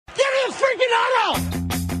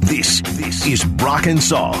This is Brock and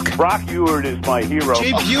Salk. Brock Ewert is my hero.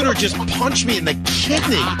 Jay Buhner just punched me in the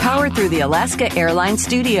kidney. Powered through the Alaska Airlines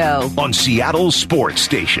studio. On Seattle Sports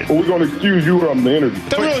Station. We're going to excuse you from the interview.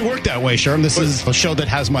 Doesn't really work that way, Sherm. This is a show that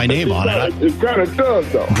has my name on it. It kind of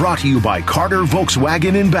does, though. Brought to you by Carter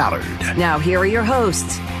Volkswagen in Ballard. Now here are your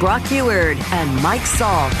hosts, Brock Ewert and Mike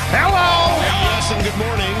Salk. Hello! Yes, and good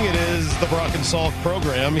morning. It is the Brock and Salk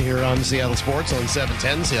program here on Seattle Sports on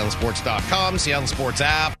 710, seattlesports.com, Seattle Sports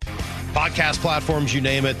app, podcast platforms, you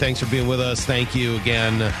name it. Thanks for being with us. Thank you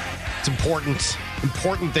again. It's important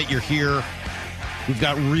that you're here. We've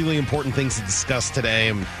got really important things to discuss today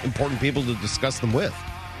and important people to discuss them with.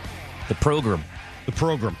 The program.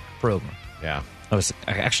 Yeah. I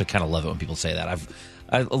actually kind of love it when people say that.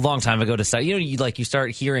 A long time ago decided, you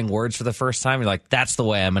start hearing words for the first time. You're like, that's the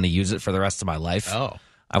way I'm going to use it for the rest of my life. Oh.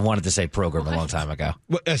 I wanted to say program a long time ago.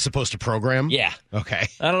 What, as opposed to program? Yeah. Okay.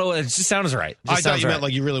 I don't know. It just sounds right. I thought you meant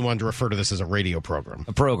like you really wanted to refer to this as a radio program.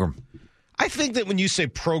 A program. I think that when you say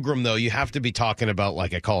program, though, you have to be talking about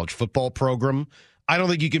like a college football program. I don't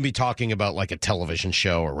think you can be talking about like a television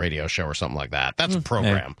show or radio show or something like that. That's a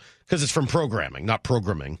program because it's from programming, not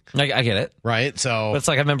programming. I get it. Right? So But it's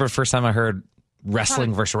like I remember the first time I heard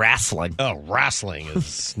wrestling versus wrestling. Oh, wrestling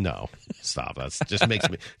is no. Stop. That just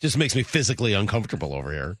makes me physically uncomfortable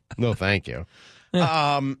over here. No, thank you.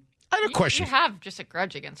 I have a question. You have just a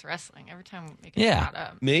grudge against wrestling every time we make it brought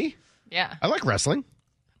up. Me? Yeah. I like wrestling.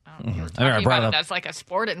 You were talking about it as like a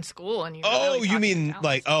sport in school, and you. You mean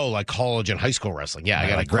like college and high school wrestling? Yeah, I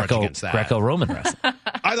got a grudge against that. Greco-Roman wrestling.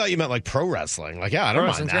 I thought you meant like pro wrestling. Like, yeah, I don't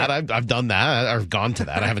mind that. I've done that. I've gone to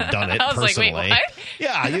that. I haven't done it I was personally. like, wait, what?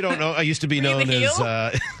 Yeah, you don't know. I used to be known as.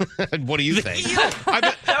 What do you think?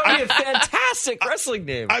 That would be a fantastic wrestling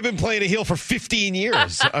name. I've been playing a heel for 15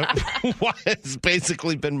 years. It's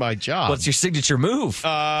basically been my job. What's your signature move?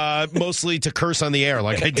 Mostly to curse on the air,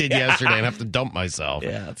 like I did yesterday, and have to dump myself.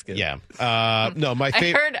 Yeah, that's good. Yeah. No, my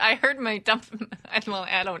favorite. I heard my dump. Well,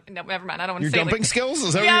 I don't. No, never mind. I don't want to Your say dumping like, skills?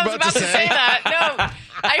 Is that yeah, what you're about to say that. No,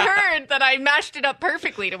 I heard that I mashed it up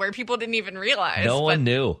perfectly to where people didn't even realize. No one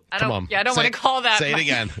knew. Come on. Yeah, I don't want to call that. Say it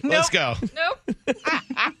again. Let's go. Nope.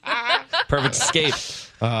 Perfect escape.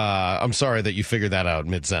 I'm sorry that you figured that out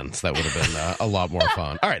mid-sentence. That would have been a lot more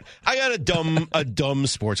fun. All right, I got a dumb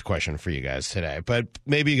sports question for you guys today, but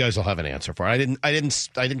maybe you guys will have an answer for it. I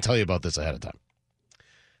didn't tell you about this ahead of time.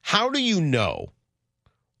 How do you know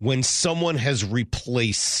when someone has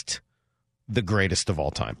replaced the greatest of all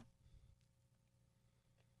time?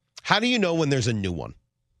 How do you know when there's a new one?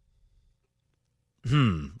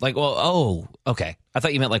 Okay. I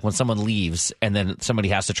thought you meant like when someone leaves and then somebody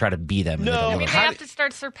has to try to be them. No, I mean, they have to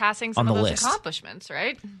start surpassing some On of the those list. accomplishments,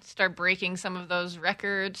 right? Start breaking some of those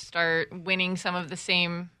records. Start winning some of the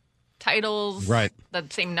same titles. Right. The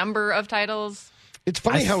same number of titles. It's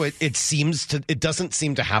funny how it doesn't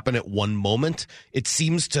seem to happen at one moment. It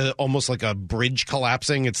seems to almost like a bridge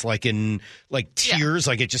collapsing. It's like in like tiers,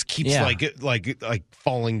 like it just keeps like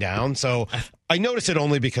falling down. So I noticed it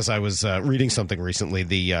only because I was reading something recently.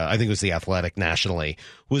 I think it was The Athletic nationally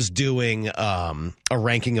was doing a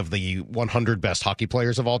ranking of the 100 best hockey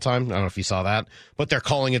players of all time. I don't know if you saw that, but they're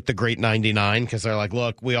calling it the Great 99 because they're like,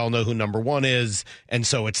 look, we all know who number one is, and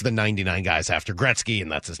so it's the 99 guys after Gretzky,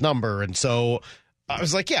 and that's his number, and so. I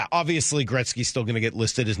was like, yeah, obviously Gretzky's still going to get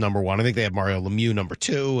listed as number one. I think they have Mario Lemieux number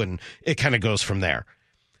two, and it kind of goes from there.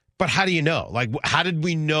 But how do you know? Like, how did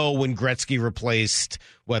we know when Gretzky replaced,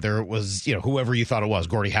 whether it was, whoever you thought it was,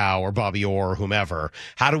 Gordie Howe or Bobby Orr or whomever?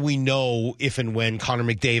 How do we know if and when Connor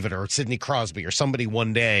McDavid or Sidney Crosby or somebody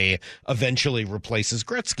one day eventually replaces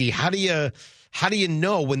Gretzky? How do you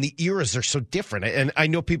know when the eras are so different? And I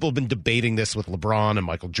know people have been debating this with LeBron and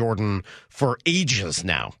Michael Jordan for ages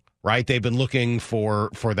now. Right? They've been looking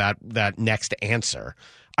for that next answer.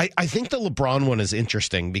 I think the LeBron one is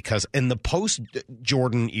interesting because in the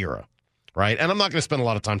post-Jordan era, right? And I'm not going to spend a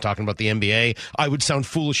lot of time talking about the NBA. I would sound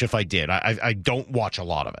foolish if I did. I don't watch a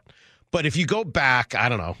lot of it. But if you go back, I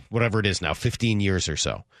don't know, whatever it is now, 15 years or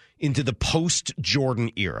so, into the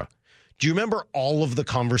post-Jordan era, do you remember all of the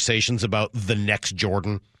conversations about the next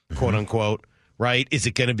Jordan, quote unquote? Right? Is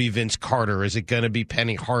it going to be Vince Carter? Is it going to be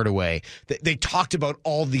Penny Hardaway? They talked about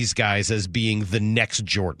all these guys as being the next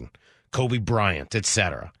Jordan, Kobe Bryant,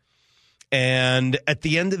 etc. And at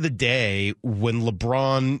the end of the day, when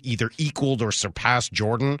LeBron either equaled or surpassed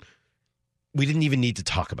Jordan, we didn't even need to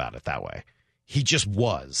talk about it that way. He just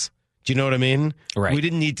was. Do you know what I mean? Right. We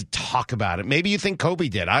didn't need to talk about it. Maybe you think Kobe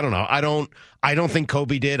did. I don't know. I don't think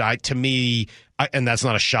Kobe did. And that's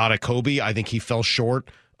not a shot at Kobe. I think he fell short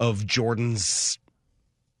of Jordan's,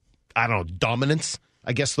 dominance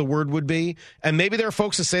I guess the word would be. And maybe there are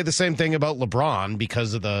folks that say the same thing about LeBron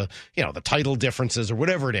because of the title differences or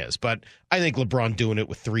whatever it is. But I think LeBron doing it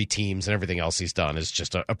with 3 teams and everything else he's done is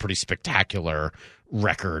just a pretty spectacular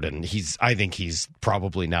record. And I think he's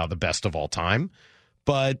probably now the best of all time.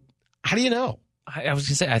 But how do you know? I was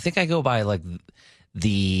going to say, I think I go by like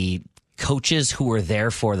the coaches who were there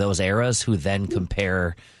for those eras who then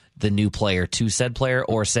compare the new player to said player,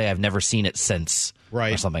 or say I've never seen it since,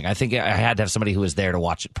 right, or something. I think I had to have somebody who was there to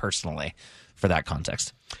watch it personally for that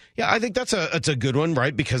context. Yeah, I think that's a good one,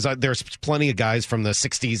 right? Because there's plenty of guys from the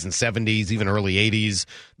 60s and 70s, even early 80s,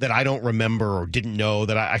 that I don't remember or didn't know,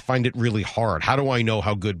 that I find it really hard. How do I know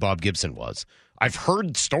how good Bob Gibson was? I've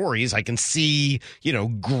heard stories. I can see,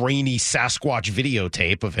 grainy Sasquatch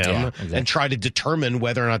videotape of him and try to determine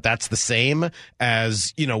whether or not that's the same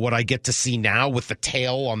as, what I get to see now with the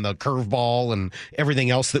tail on the curveball and everything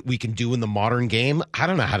else that we can do in the modern game. I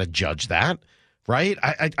don't know how to judge that, right?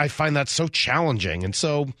 I find that so challenging. And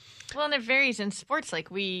so... Well, and it varies in sports. Like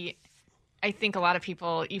I think a lot of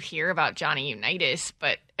people, you hear about Johnny Unitas,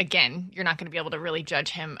 but again, you're not going to be able to really judge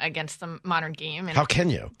him against the modern game. And, how can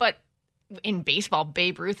you? But in baseball,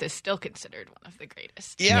 Babe Ruth is still considered one of the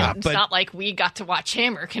greatest. Yeah, it's not like we got to watch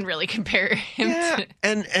him or can really compare him to...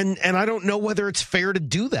 And I don't know whether it's fair to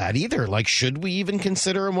do that either. Like, should we even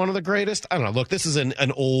consider him one of the greatest? I don't know. Look, this is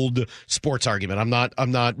an old sports argument.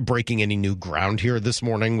 I'm not breaking any new ground here this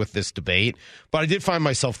morning with this debate, but I did find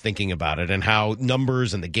myself thinking about it and how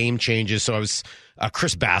numbers and the game changes. So I was...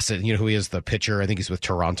 Chris Bassett, who he is, the pitcher, I think he's with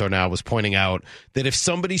Toronto now, was pointing out that if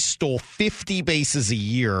somebody stole 50 bases a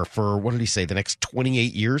year for, what did he say, the next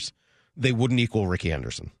 28 years, they wouldn't equal Ricky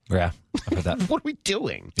Henderson. Yeah, I've heard that. What are we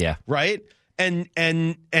doing? Yeah. Right? And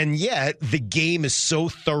yet the game is so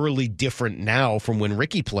thoroughly different now from when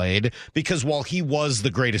Ricky played, because while he was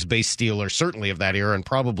the greatest base stealer, certainly of that era and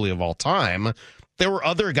probably of all time, there were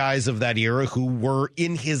other guys of that era who were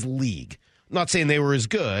in his league. Not saying they were as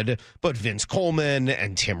good, but Vince Coleman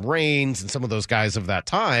and Tim Raines and some of those guys of that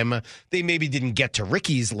time, they maybe didn't get to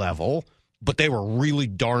Ricky's level, but they were really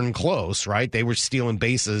darn close, right? They were stealing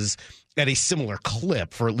bases at a similar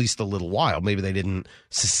clip for at least a little while. Maybe they didn't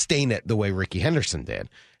sustain it the way Ricky Henderson did.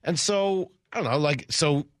 And so, I don't know,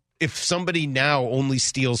 so if somebody now only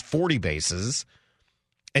steals 40 bases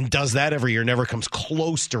and does that every year, never comes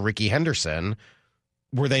close to Ricky Henderson,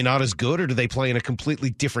 were they not as good, or do they play in a completely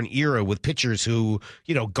different era with pitchers who,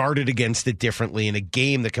 guarded against it differently in a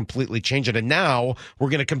game that completely changed it? And now we're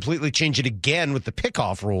going to completely change it again with the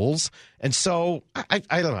pickoff rules. And so I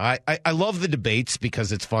don't know. I love the debates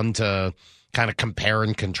because it's fun to kind of compare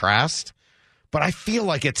and contrast. But I feel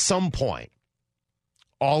like at some point,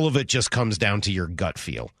 all of it just comes down to your gut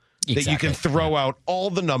feel. Exactly. That you can throw out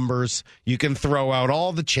all the numbers, you can throw out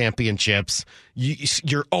all the championships.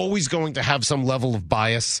 You're always going to have some level of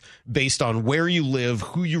bias based on where you live,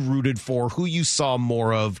 who you rooted for, who you saw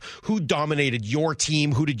more of, who dominated your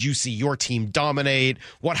team, who did you see your team dominate,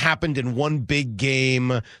 what happened in one big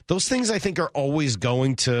game. Those things I think are always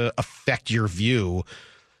going to affect your view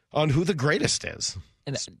on who the greatest is.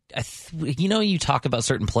 And you talk about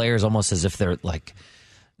certain players almost as if they're like...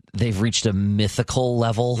 they've reached a mythical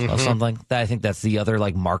level of something. I think that's the other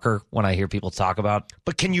marker when I hear people talk about.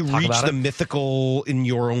 But can you reach the mythical in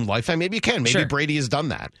your own lifetime? Maybe you can. Maybe sure. Brady has done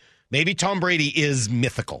that. Maybe Tom Brady is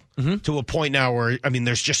mythical to a point now where,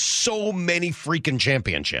 there's just so many freaking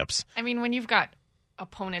championships. When you've got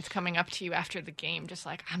opponents coming up to you after the game, just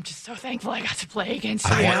I'm just so thankful I got to play against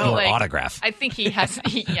you. I want your autograph. I think he has.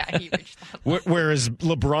 He reached that. Whereas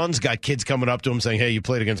LeBron's got kids coming up to him saying, "Hey, you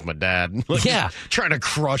played against my dad." Trying to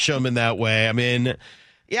crush him in that way.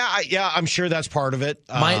 I'm sure that's part of it.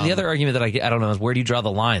 The other argument that I don't know is, where do you draw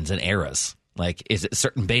the lines in eras? Is it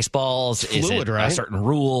certain baseballs? It's fluid, is it right? a certain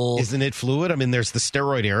rule? Isn't it fluid? There's the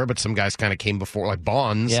steroid era, but some guys kind of came before, like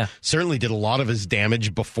Bonds. Yeah. Certainly did a lot of his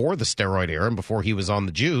damage before the steroid era and before he was on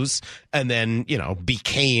the juice, and then,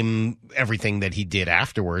 became everything that he did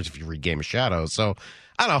afterwards, if you read Game of Shadows. So,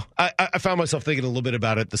 I don't know. I found myself thinking a little bit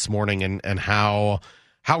about it this morning and how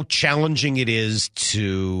challenging it is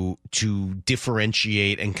to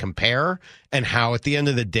differentiate and compare, and how at the end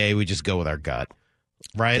of the day, we just go with our gut.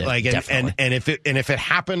 Right, yeah, and if it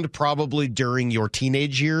happened probably during your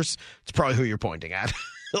teenage years, it's probably who you're pointing at.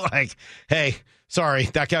 Hey, sorry,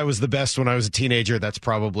 that guy was the best when I was a teenager. That's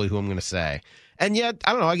probably who I'm going to say. And yet,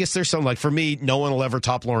 I don't know. I guess there's some for me, no one will ever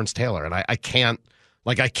top Lawrence Taylor, and I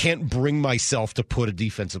can't bring myself to put a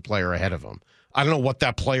defensive player ahead of him. I don't know what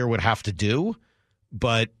that player would have to do,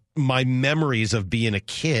 but my memories of being a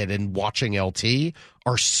kid and watching LT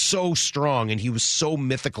are so strong, and he was so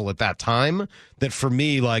mythical at that time that for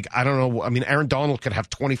me, like, I don't know. I mean, Aaron Donald could have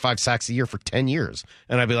 25 sacks a year for 10 years,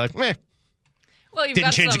 and I'd be like, meh. Well,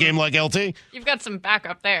 didn't change the game like LT. You've got some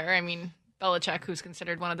backup there. I mean, Belichick, who's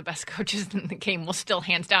considered one of the best coaches in the game, will still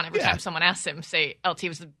hands down every time someone asks him, say LT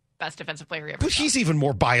was the best defensive player he ever But saw. he's even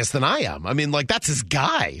more biased than I am. I mean, like, that's his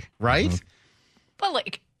guy, right? Mm-hmm. But,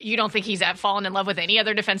 like, you don't think he's fallen in love with any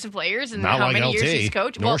other defensive players in Not how like many LT, years he's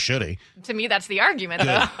coached? nor Well, should he. to me, that's the argument,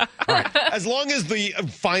 though. All right. As long as the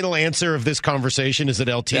final answer of this conversation is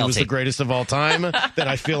that LT was the greatest of all time, then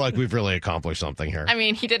I feel like we've really accomplished something here. I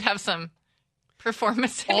mean, he did have some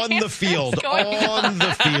performance On the field of all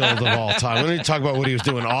time. We don't need to talk about what he was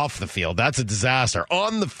doing off the field. That's a disaster.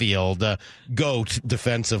 On the field, GOAT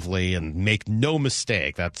defensively, and make no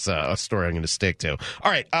mistake. That's a story I'm going to stick to.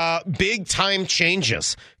 All right, big time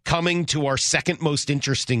changes coming to our second most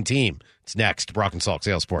interesting team. It's next. Brock and Salk,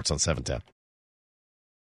 Seattle Sports on 710.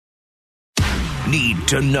 Need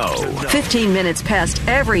to know. 15 minutes past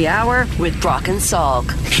every hour with Brock and Salk.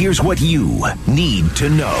 Here's what you need to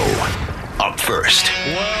know. Up first.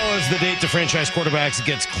 Well, as the date to franchise quarterbacks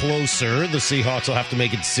gets closer, the Seahawks will have to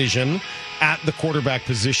make a decision at the quarterback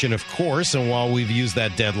position, of course. And while we've used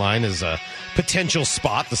that deadline as a potential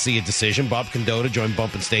spot to see a decision, Bob Condotta joined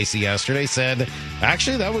Bump and Stacy yesterday, said,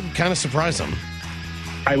 actually, that would kind of surprise him.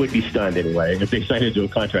 I would be stunned anyway if they signed into a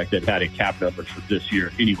contract that had a cap number for this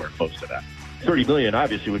year anywhere close to that. $30 million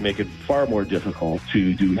obviously would make it far more difficult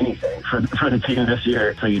to do anything for the team this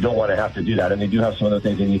year. So you don't want to have to do that. And they do have some other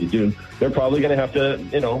things they need to do. They're probably going to have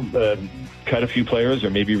to, cut a few players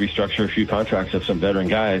or maybe restructure a few contracts of some veteran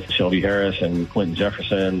guys, Shelby Harris and Quentin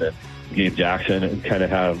Jefferson and Gabe Jackson, and kind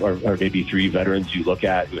of have, or maybe three veterans you look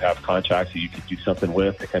at who have contracts that you could do something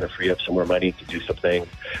with to kind of free up some more money to do some things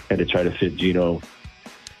and to try to fit Geno.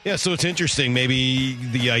 Yeah, so it's interesting. Maybe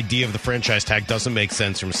the idea of the franchise tag doesn't make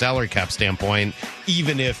sense from a salary cap standpoint,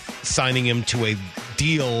 even if signing him to a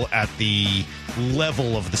deal at the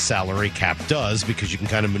level of the salary cap does, because you can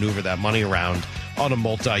kind of maneuver that money around on a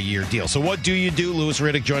multi-year deal. So what do you do? Louis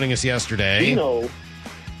Riddick joining us yesterday. Geno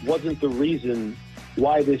wasn't the reason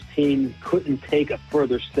why this team couldn't take a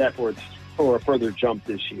further step or a further jump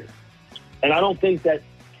this year. And I don't think that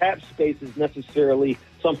cap space is necessarily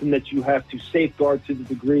something that you have to safeguard to the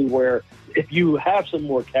degree where if you have some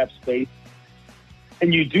more cap space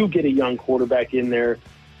and you do get a young quarterback in there,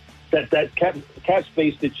 that cap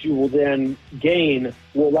space that you will then gain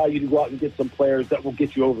will allow you to go out and get some players that will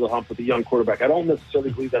get you over the hump with a young quarterback. I don't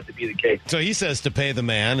necessarily believe that to be the case. So he says to pay the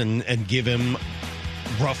man and give him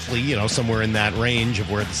roughly, somewhere in that range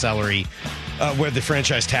of where the salary where the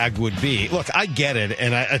franchise tag would be. Look, I get it,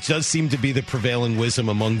 and it does seem to be the prevailing wisdom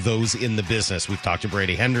among those in the business. We've talked to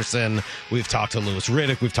Brady Henderson, we've talked to Louis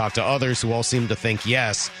Riddick, we've talked to others who all seem to think,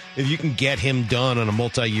 yes, if you can get him done on a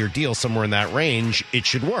multi-year deal somewhere in that range, it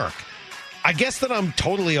should work. I guess that I'm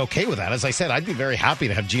totally okay with that. As I said, I'd be very happy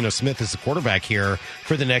to have Geno Smith as the quarterback here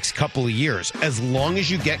for the next couple of years. As long as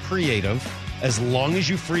you get creative, as long as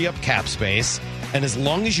you free up cap space, and as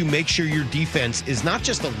long as you make sure your defense is not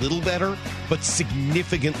just a little better, but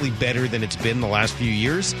significantly better than it's been the last few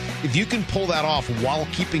years, if you can pull that off while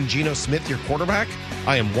keeping Geno Smith your quarterback,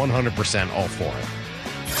 I am 100% all for it.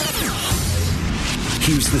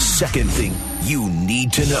 Here's the second thing you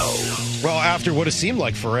need to know. Well, after what has seemed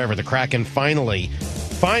like forever, the Kraken finally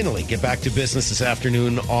get back to business this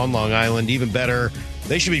afternoon on Long Island. Even better,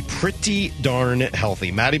 they should be pretty darn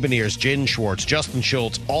healthy. Matty Beniers, Jaden Schwartz, Justin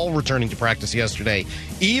Schultz, all returning to practice yesterday.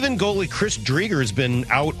 Even goalie Chris Drieger has been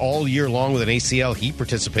out all year long with an ACL. He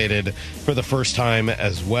participated for the first time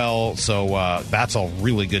as well, so that's all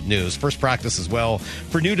really good news. First practice as well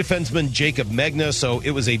for new defenseman Jacob Megna, so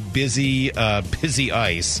it was a busy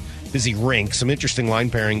ice. Busy rink. Some interesting line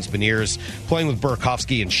pairings. Beniers playing with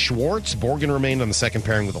Burakovsky and Schwartz. Borgen remained on the second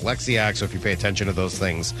pairing with Alexiak, so if you pay attention to those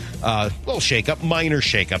things, little shakeup, minor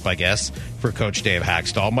shakeup, I guess, for Coach Dave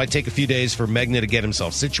Hackstall. Might take a few days for Megna to get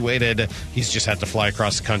himself situated. He's just had to fly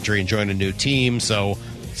across the country and join a new team, so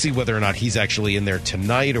see whether or not he's actually in there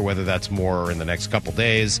tonight or whether that's more in the next couple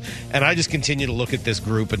days. And I just continue to look at this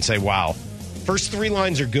group and say, wow, first three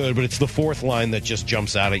lines are good, but it's the fourth line that just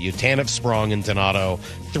jumps out at you. Tanev, Sprong, and Donato.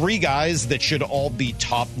 Three guys that should all be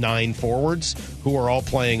top 9 forwards who are all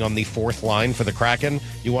playing on the fourth line for the Kraken.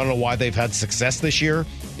 You want to know why they've had success this year?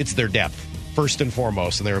 It's their depth, first and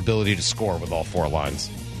foremost, and their ability to score with all four lines.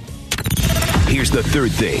 Here's the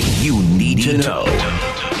third thing you need to know.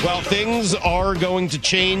 Well, things are going to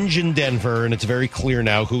change in Denver, and it's very clear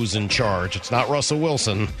now who's in charge. It's not Russell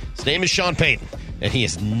Wilson. His name is Sean Payton. and he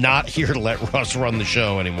is not here to let Russ run the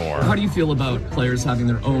show anymore. How do you feel about players having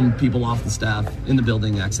their own people off the staff in the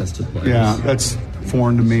building, access to the players? Yeah, that's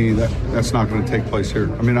foreign to me. That's not going to take place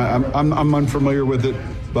here. I mean, I'm unfamiliar with it,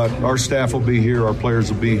 but our staff will be here, our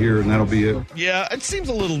players will be here, and that'll be it. Yeah, it seems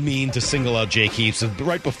a little mean to single out Jake Heaps.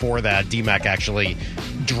 Right before that, DMAC actually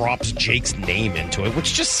drops Jake's name into it,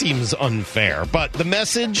 which just seems unfair. But the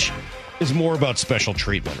message is more about special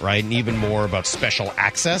treatment, right? And even more about special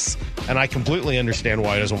access. And I completely understand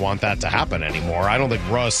why he doesn't want that to happen anymore. I don't think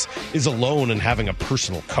Russ is alone in having a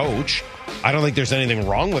personal coach. I don't think there's anything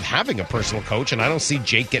wrong with having a personal coach, and I don't see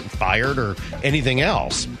Jake getting fired or anything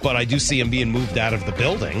else. But I do see him being moved out of the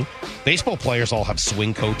building. Baseball players all have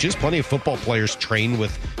swing coaches. Plenty of football players train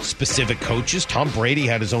with specific coaches. Tom Brady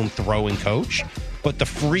had his own throwing coach. But the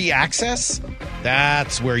free access,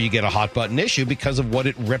 that's where you get a hot button issue because of what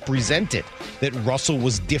it represented, that Russell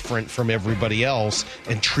was different from everybody else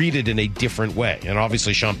and treated in a different way. And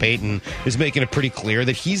obviously Sean Payton is making it pretty clear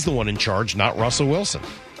that he's the one in charge, not Russell Wilson.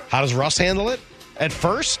 How does Russ handle it? At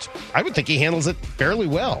first, I would think he handles it fairly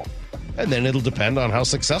well. And then it'll depend on how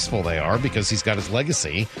successful they are because he's got his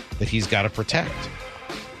legacy that he's got to protect.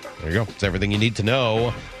 There you go. It's everything you need to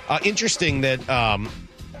know. Interesting that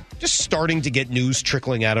just starting to get news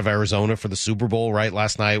trickling out of Arizona for the Super Bowl, right?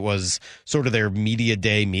 Last night was sort of their media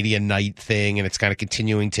day, media night thing, and it's kind of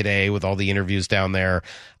continuing today with all the interviews down there.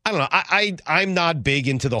 I don't know. I'm not big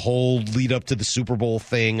into the whole lead up to the Super Bowl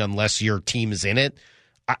thing unless your team is in it.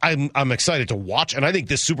 I'm excited to watch, and I think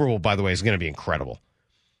this Super Bowl, by the way, is going to be incredible.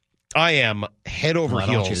 I am head over heels. I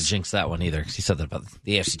don't want you to jinx that one either, because you said that about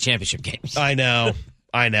the AFC Championship games. I know.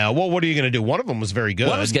 Well, what are you going to do? One of them was very good.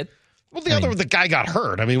 One was good. Well, the guy got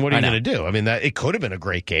hurt. I mean, what are you going to do? I mean, it could have been a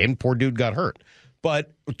great game. Poor dude got hurt.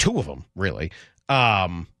 But two of them, really.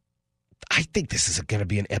 I think this is going to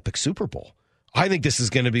be an epic Super Bowl. I think this is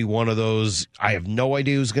going to be one of those, I have no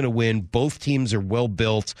idea who's going to win. Both teams are well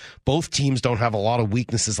built. Both teams don't have a lot of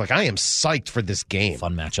weaknesses. Like, I am psyched for this game.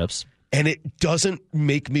 Fun matchups. And it doesn't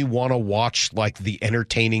make me want to watch, like, the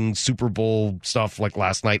entertaining Super Bowl stuff like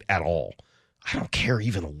last night at all. I don't care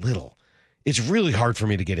even a little. It's really hard for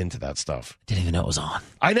me to get into that stuff. Didn't even know it was on.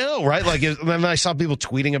 I know, right? Like, then I saw people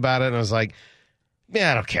tweeting about it, and I was like,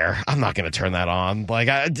 yeah, I don't care. I'm not going to turn that on.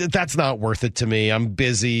 Like, that's not worth it to me. I'm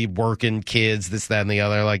busy working, kids, this, that, and the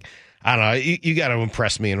other. Like, I don't know. You got to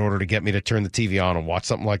impress me in order to get me to turn the TV on and watch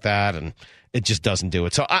something like that, and it just doesn't do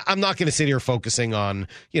it. So I'm not going to sit here focusing on,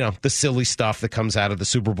 the silly stuff that comes out of the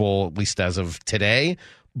Super Bowl, at least as of today.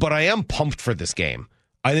 But I am pumped for this game.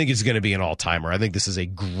 I think it's going to be an all-timer. I think this is a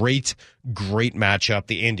great, great matchup.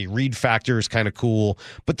 The Andy Reid factor is kind of cool,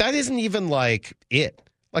 but that isn't even like it.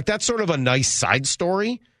 Like, that's sort of a nice side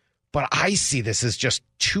story, but I see this as just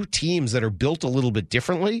two teams that are built a little bit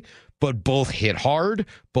differently, but both hit hard.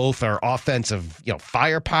 Both are offensive,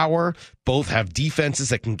 firepower. Both have defenses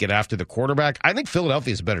that can get after the quarterback. I think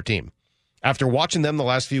Philadelphia is a better team. After watching them the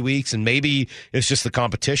last few weeks, and maybe it's just the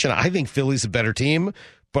competition, I think Philly's a better team.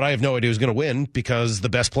 But I have no idea who's going to win because the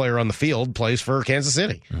best player on the field plays for Kansas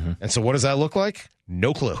City. Mm-hmm. And so what does that look like?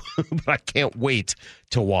 No clue. But I can't wait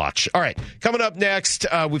to watch. All right, coming up next,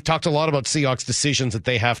 we've talked a lot about Seahawks decisions that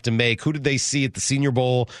they have to make. Who did they see at the Senior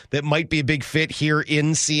Bowl that might be a big fit here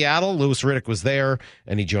in Seattle? Louis Riddick was there,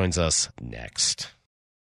 and he joins us next.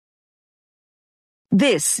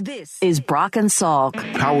 This is Brock and Salk.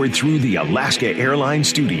 Powered through the Alaska Airlines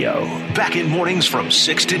studio. Back in mornings from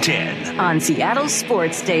 6 to 10. On Seattle's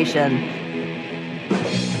sports station.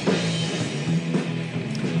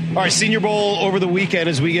 All right, Senior Bowl over the weekend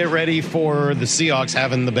as we get ready for the Seahawks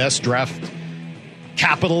having the best draft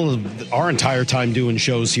capital of our entire time doing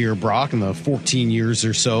shows here, Brock, in the 14 years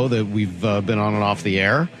or so that we've been on and off the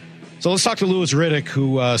air. So let's talk to Louis Riddick,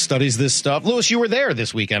 who studies this stuff. Louis, you were there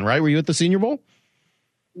this weekend, right? Were you at the Senior Bowl?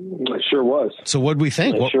 I sure was. So what did we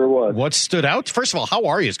think? Sure was. What stood out? First of all, how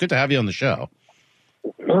are you? It's good to have you on the show.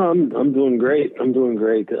 I'm doing great.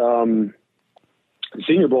 The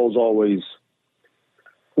Senior Bowl is always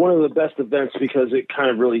one of the best events because it kind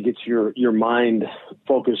of really gets your mind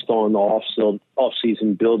focused on the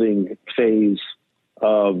off-season building phase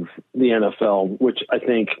of the NFL, which I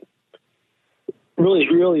think really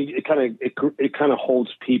it kind of holds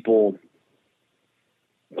people's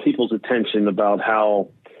attention about how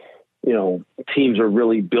teams are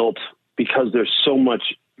really built, because there's so much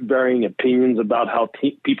varying opinions about how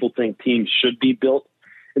people think teams should be built.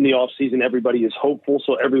 In the offseason, everybody is hopeful,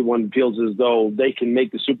 so everyone feels as though they can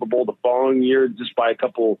make the Super Bowl the following year just by a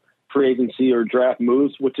couple free agency or draft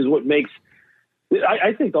moves, which is what makes –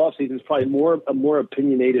 I think the offseason is probably a more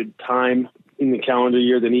opinionated time in the calendar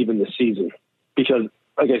year than even the season, because,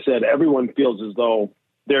 like I said, everyone feels as though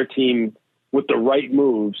their team with the right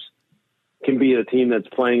moves, can be a team that's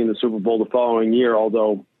playing in the Super Bowl the following year,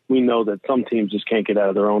 although we know that some teams just can't get out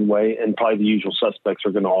of their own way, and probably the usual suspects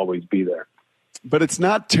are going to always be there. But it's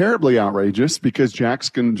not terribly outrageous because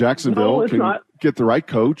Jacksonville can get the right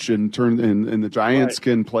coach and the Giants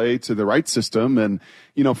can play to the right system. And,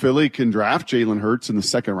 Philly can draft Jalen Hurts in the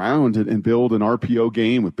second round and build an RPO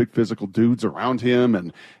game with big physical dudes around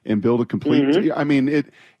him and build a complete, I mean,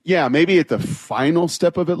 maybe at the final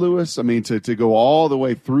step of it, Lewis, I mean, to go all the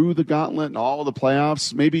way through the gauntlet and all the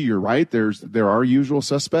playoffs, maybe you're right. There are usual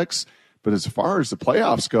suspects. But as far as the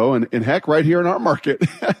playoffs go, and heck, right here in our market,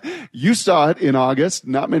 you saw it in August.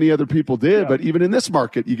 Not many other people did, but even in this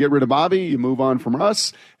market, you get rid of Bobby, you move on from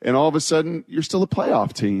Russ, and all of a sudden you're still a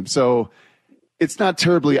playoff team. So it's not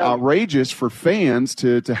terribly outrageous for fans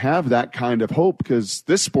to have that kind of hope because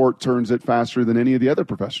this sport turns it faster than any of the other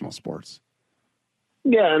professional sports.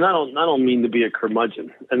 Yeah, and I don't mean to be a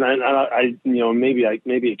curmudgeon, and I maybe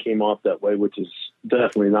it came off that way, which is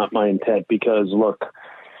definitely not my intent. Because look,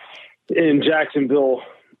 in Jacksonville,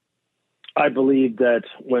 I believe that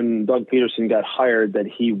when Doug Peterson got hired, that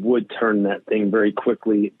he would turn that thing very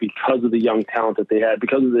quickly because of the young talent that they had,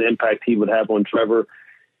 because of the impact he would have on Trevor,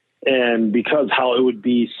 and because how it would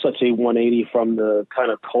be such a 180 from the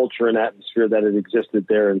kind of culture and atmosphere that had existed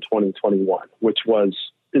there in 2021, which was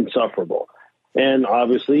insufferable. And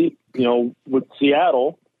obviously, with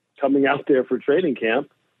Seattle coming out there for training camp,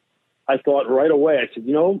 I thought right away, I said,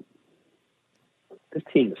 this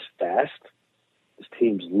team is fast. This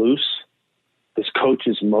team's loose. This coach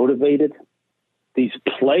is motivated. These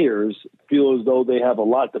players feel as though they have a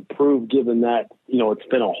lot to prove, given that, it's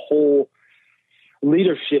been a whole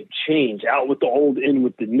leadership change, out with the old, in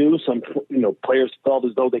with the new. Some, players felt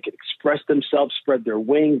as though they could express themselves, spread their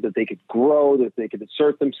wings, that they could grow, that they could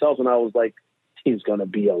assert themselves. And I was like, this team's going to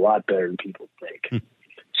be a lot better than people think.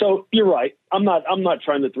 So you're right. I'm not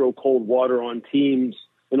trying to throw cold water on teams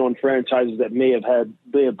and on franchises that may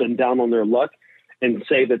have been down on their luck and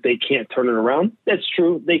say that they can't turn it around. That's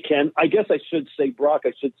true. They can. I guess I should say, Brock,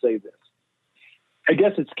 I should say this. I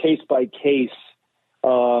guess it's case by case,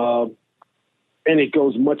 and it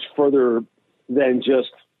goes much further than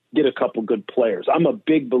just get a couple good players. I'm a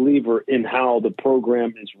big believer in how the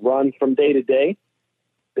program is run from day to day,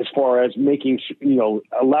 as far as making,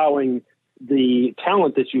 allowing the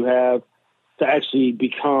talent that you have to actually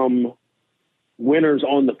become winners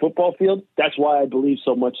on the football field. That's why I believe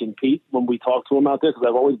so much in Pete when we talk to him out there, because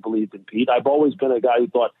I've always believed in Pete. I've always been a guy who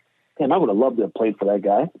thought, man, I would have loved to have played for that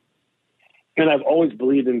guy. And I've always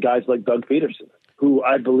believed in guys like Doug Peterson, who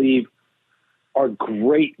I believe are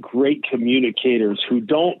great communicators who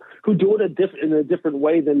do it in a different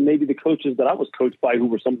way than maybe the coaches that I was coached by, who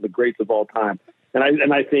were some of the greats of all time.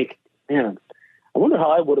 And I think, man, I wonder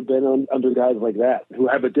how I would have been under guys like that who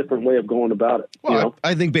have a different way of going about it. Well,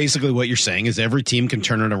 I think basically what you're saying is every team can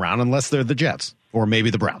turn it around unless they're the Jets or maybe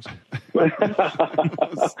the Browns.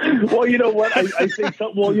 Well, you know what? I think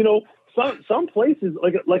some places,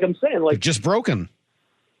 like I'm saying, like, they're just broken.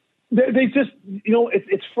 They just,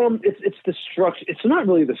 it's the structure. It's not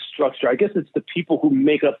really the structure. I guess it's the people who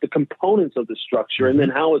make up the components of the structure, and then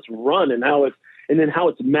how it's run and then how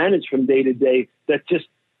it's managed from day to day that just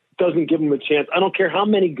doesn't give them a chance. I don't care how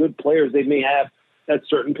many good players they may have at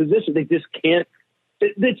certain positions. They just can't.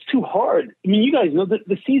 It's too hard. I mean, you guys know that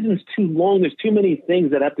the season's too long. There's too many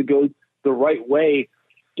things that have to go the right way.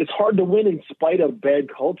 It's hard to win in spite of bad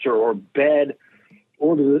culture or bad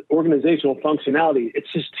organizational functionality.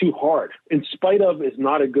 It's just too hard. In spite of is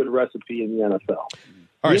not a good recipe in the NFL.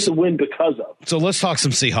 You have to win because of. So let's talk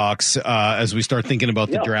some Seahawks as we start thinking about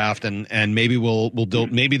the draft, and maybe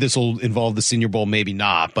maybe this will involve the Senior Bowl, maybe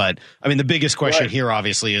not. But I mean, the biggest question here,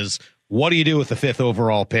 obviously, is what do you do with the 5th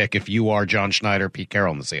overall pick if you are John Schneider, Pete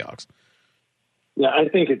Carroll, and the Seahawks? Yeah, I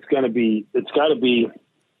think it's got to be.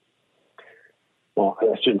 Well,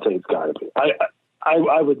 I shouldn't say it's got to be.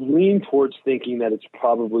 I would lean towards thinking that it's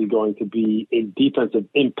probably going to be a defensive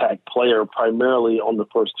impact player, primarily on the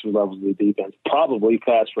first two levels of the defense, probably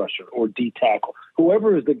pass rusher or D tackle.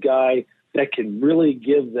 Whoever is the guy that can really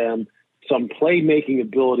give them some playmaking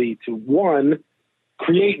ability to, one,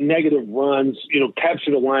 create negative runs,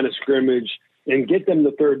 capture the line of scrimmage and get them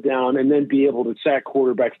the third down, and then be able to sack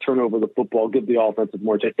quarterbacks, turn over the football, give the offensive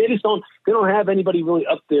more chance. They don't have anybody really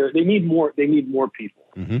up there. They need more people.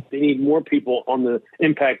 Mm-hmm. They need more people on the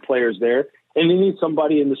impact players there. And they need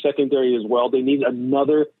somebody in the secondary as well. They need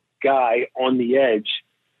another guy on the edge,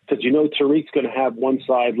 because Tariq's going to have one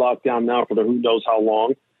side locked down now for who knows how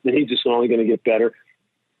long. Then he's just only going to get better.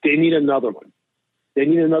 They need another one. They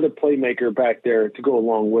need another playmaker back there to go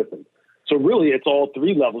along with him. So really, it's all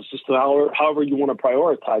three levels, just however you want to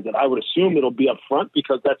prioritize it. I would assume it'll be up front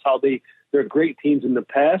because that's how they're great teams in the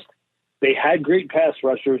past. They had great pass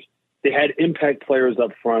rushers. They had impact players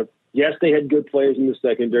up front. Yes, they had good players in the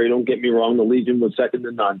secondary. Don't get me wrong. The Legion was second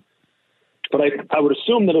to none. But I would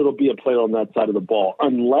assume that it'll be a player on that side of the ball,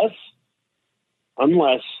 unless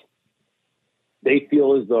they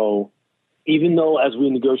feel as though, even though as we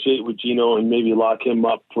negotiate with Geno and maybe lock him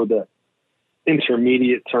up for the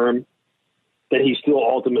intermediate term, that he still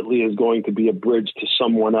ultimately is going to be a bridge to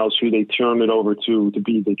someone else who they turn it over to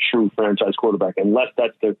be the true franchise quarterback, unless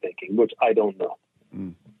that's their thinking, which I don't know.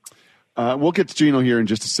 We'll get to Geno here in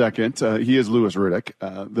just a second. He is Louis Riddick,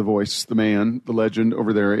 the voice, the man, the legend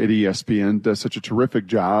over there at ESPN. Does such a terrific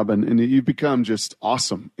job, and you've become just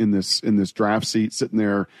awesome in this draft seat, sitting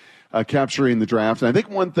there capturing the draft. And I think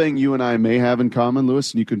one thing you and I may have in common,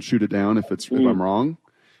 Louis, and you can shoot it down if I'm wrong.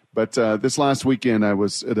 But this last weekend, I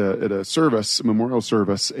was at a service, a memorial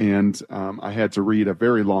service, and I had to read a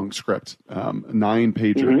very long script, a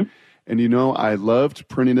 9-pager. Mm-hmm. And, I loved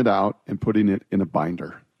printing it out and putting it in a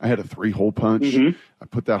binder. I had a 3-hole punch. Mm-hmm. I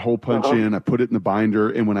put that hole punch in. I put it in the binder.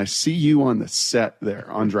 And when I see you on the set there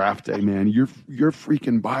on draft day, man, your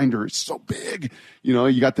freaking binder is so big.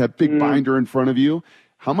 You got that big binder in front of you.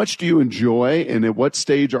 How much do you enjoy, and at what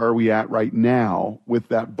stage are we at right now with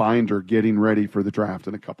that binder getting ready for the draft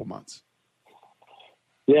in a couple months?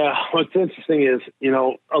 Yeah, what's interesting is,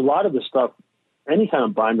 a lot of the stuff, any kind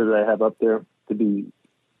of binder that I have up there, to be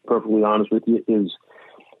perfectly honest with you, is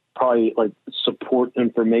probably like support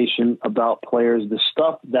information about players. The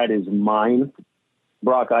stuff that is mine,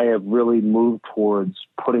 Brock, I have really moved towards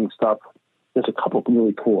putting stuff. There's a couple of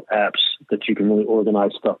really cool apps that you can really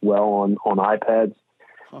organize stuff well on iPads.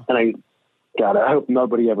 And I hope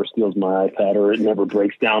nobody ever steals my iPad or it never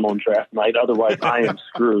breaks down on draft night. Otherwise, I am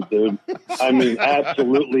screwed, dude. I mean,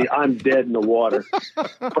 absolutely, I'm dead in the water.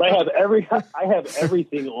 But I have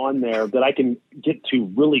everything on there that I can get to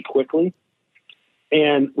really quickly.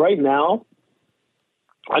 And right now,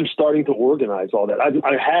 I'm starting to organize all that.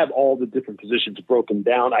 I have all the different positions broken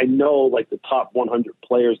down. I know, like, the top 100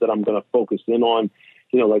 players that I'm going to focus in on,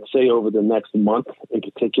 like, say, over the next month in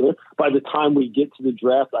particular. By the time we get to the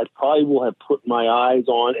draft, I probably will have put my eyes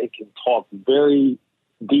on and can talk very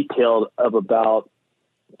detailed of about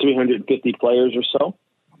 350 players or so,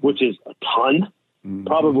 which is a ton,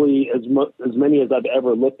 probably as many as I've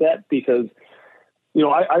ever looked at, because,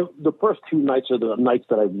 the first 2 nights are the nights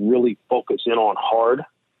that I really focus in on hard.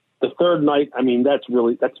 The third night, I mean, that's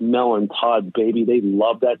Mel and Todd's baby. They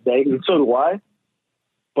love that day, and so do I.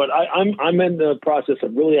 But I'm in the process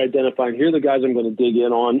of really identifying, here are the guys I'm going to dig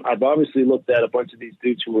in on. I've obviously looked at a bunch of these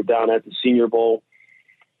dudes who were down at the Senior Bowl,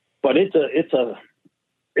 but it's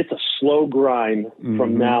a slow grind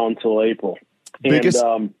from now until April.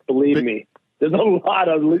 And believe me, there's a lot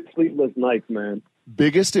of sleepless nights, man.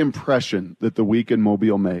 Biggest impression that the week in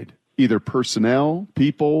Mobile made, either personnel,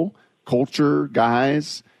 people, culture,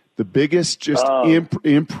 guys, the biggest just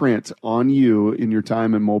imprint on you in your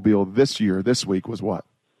time in Mobile this week was what?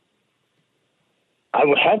 I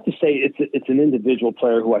would have to say it's an individual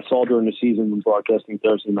player who I saw during the season when broadcasting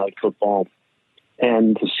Thursday Night Football,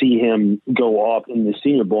 and to see him go off in the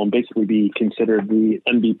Senior Bowl and basically be considered the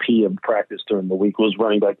MVP of practice during the week was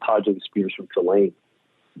running back Tyjae Spears from Tulane.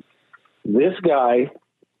 This guy,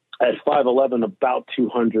 at 5'11", about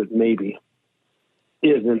 200 maybe,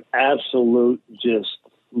 is an absolute just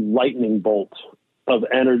lightning bolt of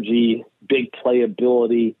energy, big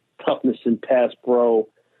playability, toughness in pass pro,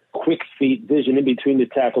 quick feet, vision in between the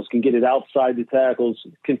tackles, can get it outside the tackles,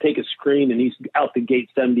 can take a screen, and he's out the gate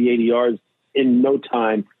 70, 80 yards in no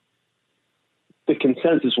time. The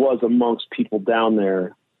consensus was amongst people down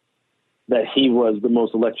there that he was the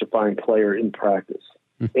most electrifying player in practice.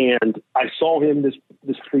 And I saw him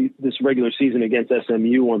this regular season against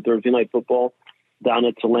SMU on Thursday Night Football down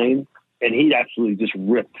at Tulane, and he absolutely just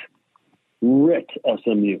ripped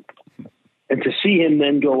SMU. And to see him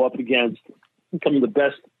then go up against some of the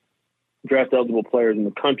best draft-eligible players in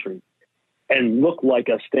the country and look like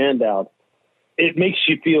a standout, it makes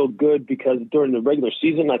you feel good, because during the regular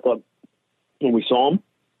season, I thought when we saw him,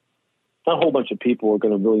 not a whole bunch of people are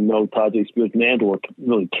going to really know Tyjae Spears and/or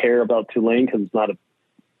really care about Tulane because it's not a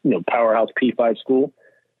powerhouse P5 school.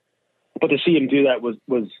 But to see him do that was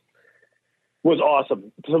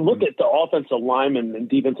awesome. To look at the offensive linemen and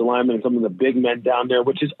defensive linemen and some of the big men down there,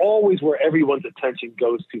 which is always where everyone's attention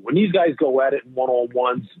goes to. When these guys go at it in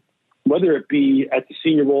one-on-ones, whether it be at the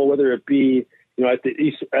Senior Bowl, whether it be at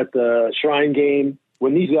the Shrine Game,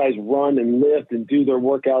 when these guys run and lift and do their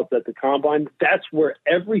workouts at the Combine, that's where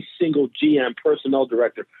every single GM, personnel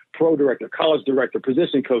director, pro director, college director,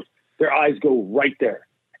 position coach, their eyes go right there.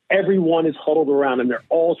 Everyone is huddled around, and they're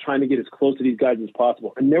all trying to get as close to these guys as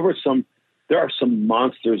possible. And there are some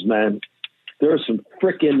monsters, man. There are some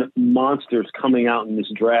freaking monsters coming out in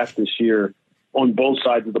this draft this year on both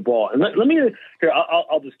sides of the ball. And let me here.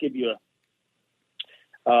 I'll just give you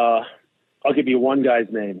I'll give you one guy's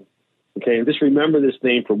name. Okay, and just remember this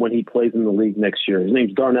name for when he plays in the league next year. His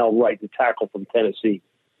name's Darnell Wright, the tackle from Tennessee,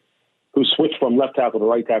 who switched from left tackle to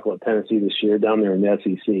right tackle at Tennessee this year down there in the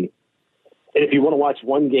SEC. And if you want to watch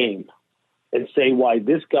one game and say why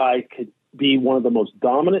this guy could be one of the most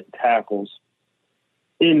dominant tackles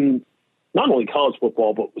in not only college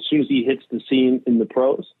football, but as soon as he hits the scene in the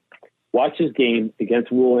pros, watch his game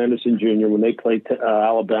against Will Anderson Jr. when they played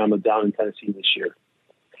Alabama down in Tennessee this year.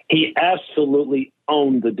 He absolutely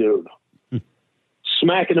owned the dude,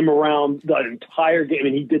 smacking him around the entire game.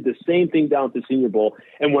 And he did the same thing down at the Senior Bowl.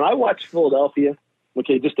 And when I watched Philadelphia,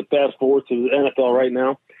 okay, just to fast forward to the NFL right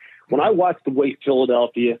now, when I watched the way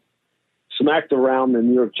Philadelphia smacked around the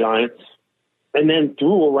New York Giants and then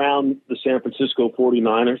threw around the San Francisco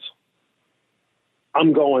 49ers,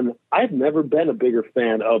 I'm going, I've never been a bigger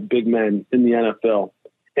fan of big men in the NFL.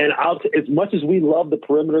 And as much as we love the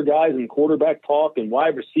perimeter guys and quarterback talk and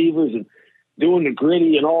wide receivers and doing the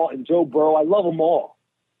gritty and all, and Joe Burrow, I love them all.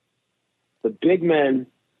 The big men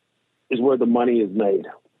is where the money is made.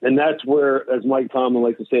 And that's where, as Mike Tomlin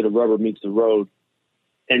likes to say, the rubber meets the road.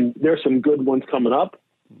 And there's some good ones coming up.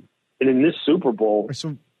 And in this Super Bowl,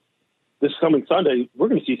 this coming Sunday, we're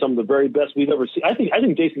going to see some of the very best we've ever seen. I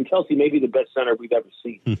think Jason Kelce may be the best center we've ever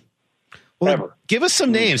seen. Well, ever. Give us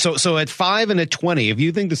some names. So at 5 and at 20, if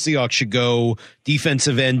you think the Seahawks should go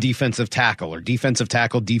defensive end, defensive tackle, or defensive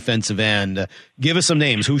tackle, defensive end, give us some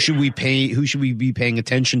names. Who should we be paying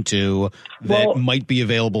attention to that might be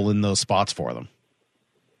available in those spots for them?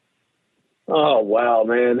 Oh wow,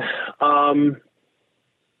 man. I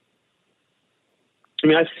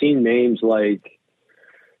mean, I've seen names like,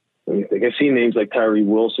 let me think. I've seen names like Tyree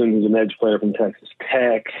Wilson, who's an edge player from Texas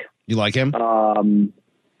Tech. You like him?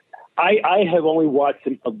 I have only watched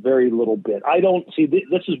him a very little bit. I don't see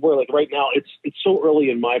this is where, like, right now it's so early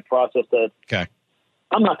in my process that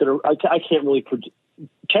I'm not going to, I can't really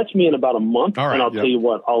catch me in about a month, and I'll tell you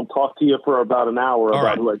what, I'll talk to you for about an hour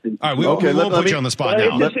about who I think. All right, we won't put you on the spot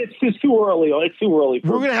now. It's too early. It's too early.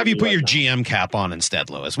 We're going to have you put your GM cap on instead,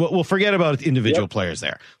 Lewis. We'll forget about individual players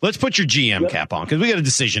there. Let's put your GM cap on because we got a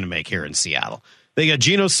decision to make here in Seattle. They got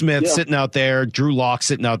Geno Smith sitting out there, Drew Lock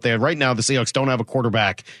sitting out there. Right now, the Seahawks don't have a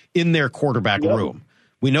quarterback in their quarterback room.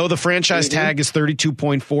 We know the franchise tag is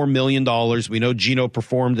 $32.4 million. We know Geno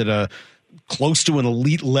performed at close to an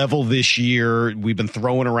elite level this year. We've been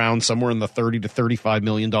throwing around somewhere in the $30 to $35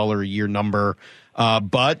 million a year number.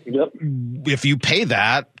 But if you pay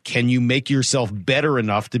that, can you make yourself better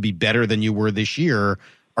enough to be better than you were this year?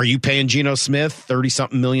 Are you paying Geno Smith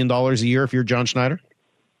 $30-something million a year if you're John Schneider?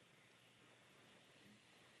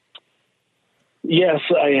 Yes,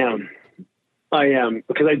 I am,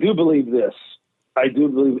 because I do believe this.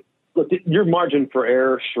 Look, your margin for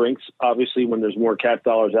error shrinks, obviously, when there's more cap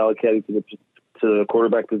dollars allocated to the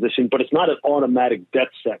quarterback position, but it's not an automatic death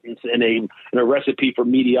sentence and a recipe for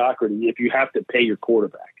mediocrity if you have to pay your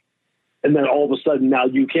quarterback. And then all of a sudden now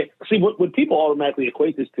you can't – see, what people automatically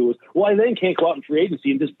equate this to is, well, I then can't go out in free agency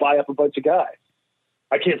and just buy up a bunch of guys.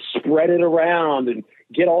 I can't spread it around and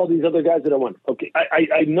get all these other guys that I want. Okay,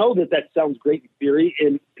 I know that sounds great in theory,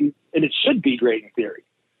 and it should be great in theory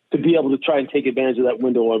to be able to try and take advantage of that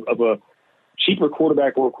window of a cheaper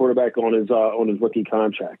quarterback or a quarterback on his rookie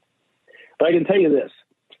contract. But I can tell you this,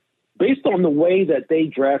 based on the way that they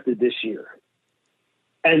drafted this year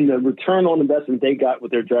and the return on investment they got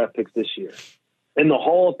with their draft picks this year and the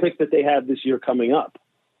haul of picks that they have this year coming up,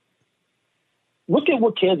 look at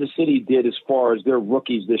what Kansas City did as far as their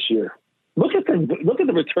rookies this year. Look at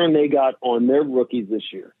the return they got on their rookies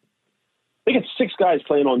this year. They got 6 guys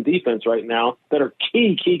playing on defense right now that are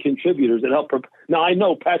key contributors that help. Now, I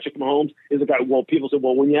know Patrick Mahomes is a guy. Well, people say,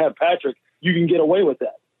 well, when you have Patrick, you can get away with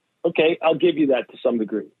that. Okay, I'll give you that to some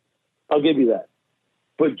degree. I'll give you that.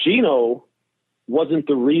 But Geno wasn't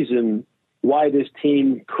the reason why this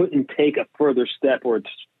team couldn't take a further step or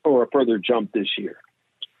a further jump this year.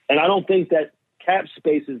 And I don't think that cap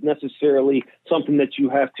space is necessarily something that you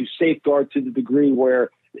have to safeguard to the degree where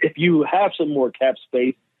if you have some more cap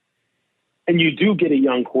space and you do get a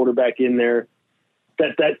young quarterback in there,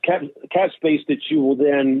 that cap space that you will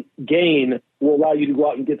then gain will allow you to go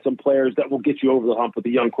out and get some players that will get you over the hump with a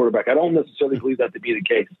young quarterback. I don't necessarily believe that to be the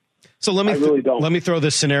case. So let me throw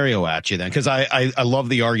this scenario at you then, because I love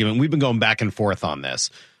the argument. We've been going back and forth on this.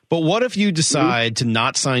 But what if you decide to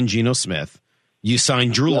not sign Geno Smith? You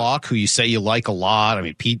signed Drew Lock, who you say you like a lot. I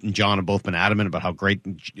mean, Pete and John have both been adamant about how great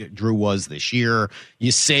Drew was this year.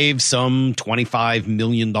 You saved some $25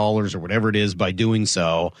 million or whatever it is by doing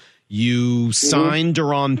so. You signed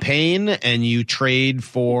Daron Payne, and you trade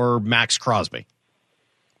for Max Crosby.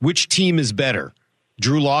 Which team is better?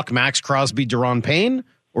 Drew Lock, Max Crosby, Daron Payne,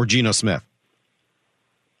 or Geno Smith?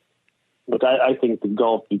 Look, I think the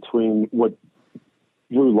gulf between what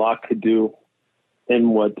Drew Lock could do and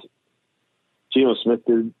what Geno Smith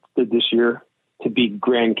did this year to be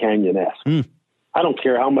Grand Canyon-esque. I don't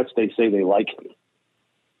care how much they say they like him.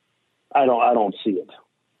 I don't see it.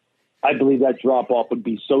 I believe that drop-off would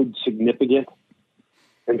be so significant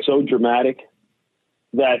and so dramatic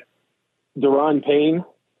that Daron Payne,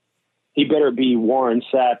 he better be Warren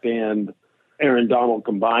Sapp and Aaron Donald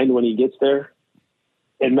combined when he gets there.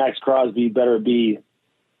 And Max Crosby better be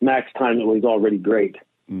max time that was already great.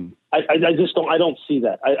 I just don't see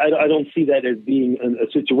that. I don't see that as being a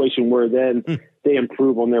situation where then they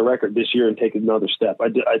improve on their record this year and take another step.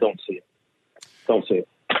 I don't see it. Don't see it.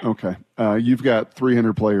 Okay. You've got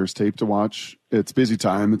 300 players taped to watch. It's busy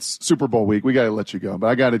time. It's Super Bowl week. We got to let you go, but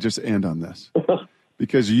I got to just end on this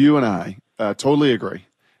because you and I totally agree.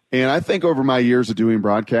 And I think over my years of doing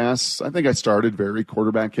broadcasts, I think I started very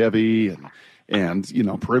quarterback heavy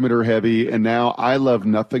and perimeter heavy. And now I love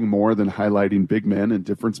nothing more than highlighting big men and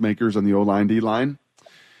difference makers on the O-line, D-line.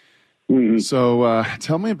 So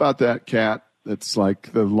tell me about that cat that's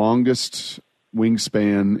like the longest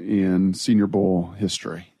wingspan in Senior Bowl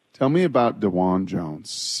history. Tell me about DeJuan Jones,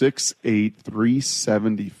 6'8",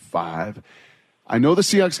 375. I know the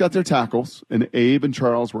Seahawks got their tackles, and Abe and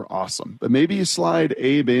Charles were awesome. But maybe you slide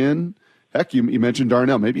Abe in. Heck, you mentioned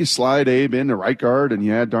Darnell. Maybe you slide Abe in to right guard, and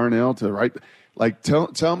you add Darnell to right. Like,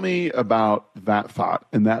 tell me about that thought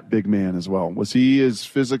and that big man as well. Was he as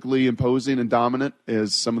physically imposing and dominant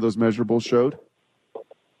as some of those measurables showed?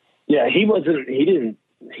 Yeah, he wasn't. He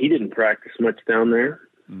didn't practice much down there.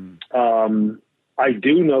 I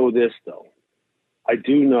do know this though. I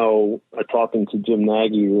do know, talking to Jim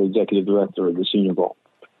Nagy, the executive director of the Senior Bowl,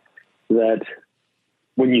 that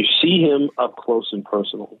when you see him up close and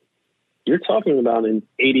personal, you're talking about an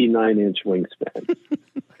 89-inch wingspan,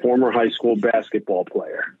 former high school basketball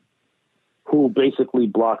player who basically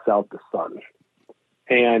blocks out the sun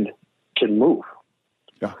and can move.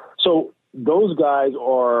 Yeah. So those guys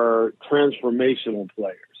are transformational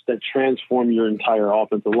players that transform your entire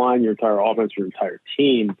offensive line, your entire offense, your entire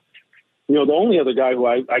team. The only other guy who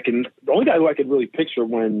I could really picture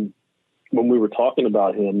when we were talking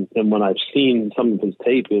about him and when I've seen some of his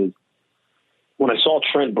tape is when I saw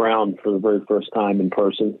Trent Brown for the very first time in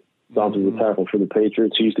person, down to the tackle for the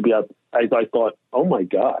Patriots. He used to be out. I thought, oh my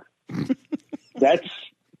God, that's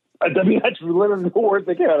literally the word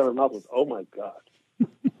that came out of my mouth was, oh my God.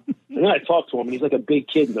 And then I talked to him, and he's like a big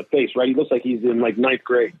kid in the face, right? He looks like he's in like 9th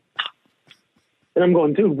grade. And I'm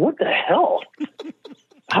going, dude, what the hell?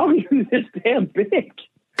 How are you this damn big?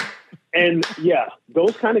 And yeah,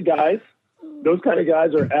 those kind of guys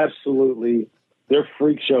are absolutely, they're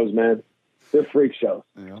freak shows, man. They're freak shows.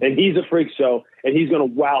 Yeah. And he's a freak show, and he's going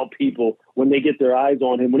to wow people when they get their eyes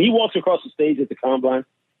on him. When he walks across the stage at the Combine,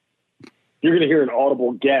 you're going to hear an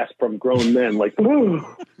audible gasp from grown men like,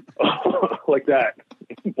 like that.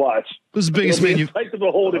 Watch. Who's the biggest man you've sight to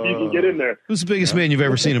behold if you can get in there? Who's the biggest man you've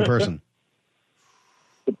ever seen in person?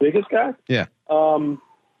 The biggest guy? Yeah.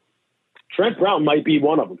 Trent Brown might be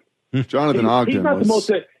one of them. Jonathan Ogden. He's not the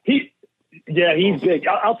most. He's big.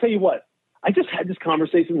 I'll tell you what. I just had this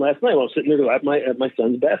conversation last night while I was sitting there at my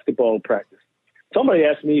son's basketball practice. Somebody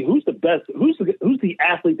asked me, "Who's the best? Who's the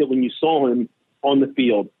athlete that when you saw him on the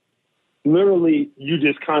field, literally you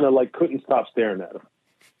just kind of like couldn't stop staring at him?"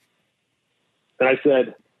 And I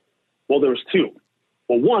said, "Well, there was two.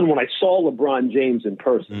 Well, one, when I saw LeBron James in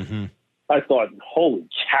person, I thought, holy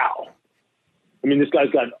cow! I mean, this guy's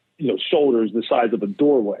got shoulders the size of a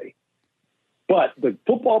doorway. But the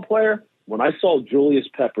football player." When I saw Julius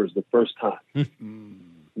Peppers the first time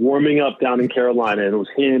warming up down in Carolina, and it was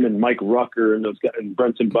him and Mike Rucker and those guys, and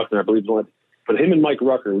Brenton Buckner, I believe, but him and Mike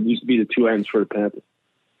Rucker used to be the two ends for the Panthers.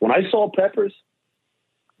 When I saw Peppers,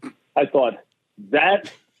 I thought that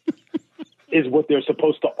is what they're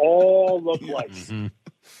supposed to all look like.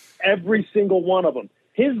 Every single one of them.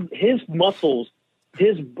 His muscles,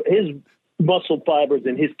 his muscle fibers,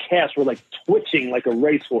 and his calves were like twitching like a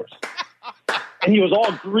racehorse. And he was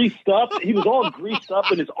all greased up. And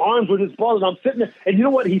his arms were just balls. And I'm sitting there. And you know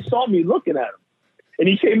what? He saw me looking at him. And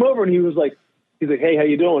he came over and he's like, hey, how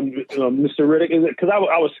you doing, Mr. Riddick? Because I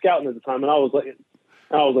was scouting at the time. And I was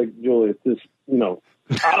like, Julius,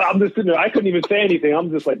 I'm just sitting there. I couldn't even say anything. I'm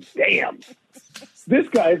just like, damn. This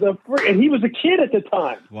guy's a freak. And he was a kid at the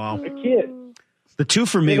time. Wow. A kid. The two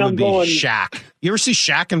for me would be Shaq. You ever see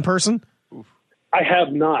Shaq in person? I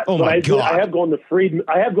have not. Oh, my God. I have gone to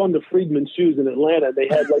Friedman Shoes in Atlanta. They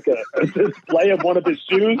had like a display of one of his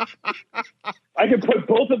shoes. I could put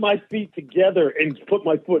both of my feet together and put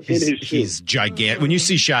my foot in his shoe. He's gigantic. When you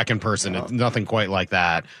see Shaq in person, it's nothing quite like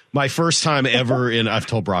that. My first time ever I've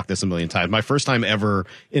told Brock this a million times, my first time ever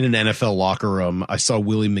in an NFL locker room, I saw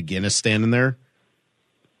Willie McGinnis standing there.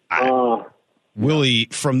 Willie,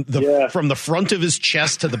 from the front of his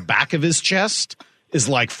chest to the back of his chest, is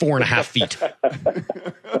like 4.5 feet.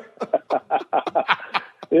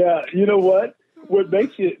 Yeah, you know what? What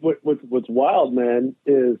makes you what's wild, man,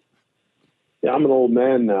 is I'm an old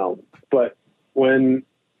man now, but when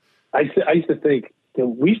I used to think,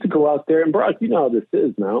 we used to go out there, and Brock, you know how this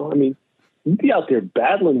is now. I mean, you'd be out there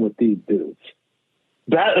battling with these dudes.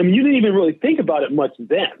 I mean, you didn't even really think about it much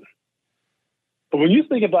then. But when you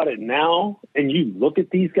think about it now, and you look at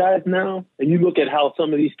these guys now, and you look at how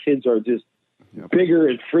some of these kids are just bigger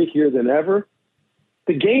and freakier than ever,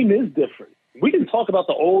 the game is different. We can talk about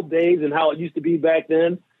the old days and how it used to be back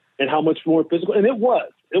then and how much more physical, and it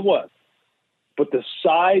was. But the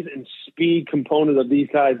size and speed component of these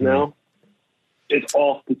guys now, it's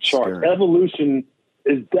off the chart. Scary. Evolution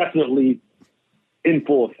is definitely in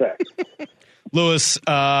full effect. Lewis,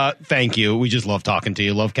 thank you. We just love talking to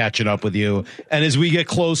you. Love catching up with you. And as we get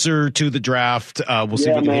closer to the draft, we'll see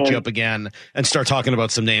if we can hit you up again and start talking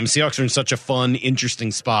about some names. Seahawks are in such a fun,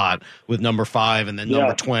 interesting spot with number 5 and then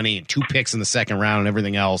number 20 and 2 picks in the second round and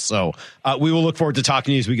everything else. So we will look forward to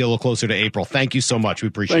talking to you as we get a little closer to April. Thank you so much. We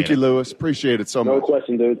appreciate it. Thank you, Lewis. Appreciate it so much. No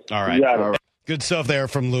question, dude. All right. Good stuff there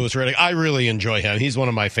from Lewis Riddick. I really enjoy him. He's one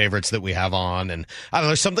of my favorites that we have on. And I don't know,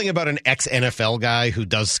 there's something about an ex-NFL guy who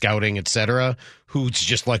does scouting, etc., who's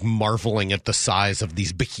just like marveling at the size of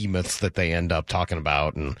these behemoths that they end up talking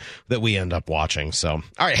about and that we end up watching. So, all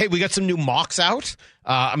right. Hey, we got some new mocks out.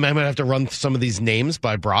 I'm going to have to run some of these names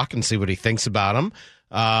by Brock and see what he thinks about them.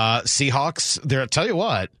 Seahawks, I'll tell you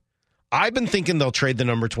what. I've been thinking they'll trade the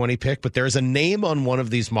number 20 pick, but there's a name on one of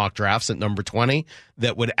these mock drafts at number 20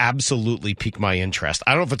 that would absolutely pique my interest.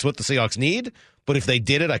 I don't know if it's what the Seahawks need, but if they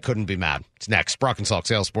did it, I couldn't be mad. It's next. Brock and Salk,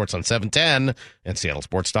 Seattle Sports on 710 and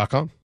SeattleSports.com.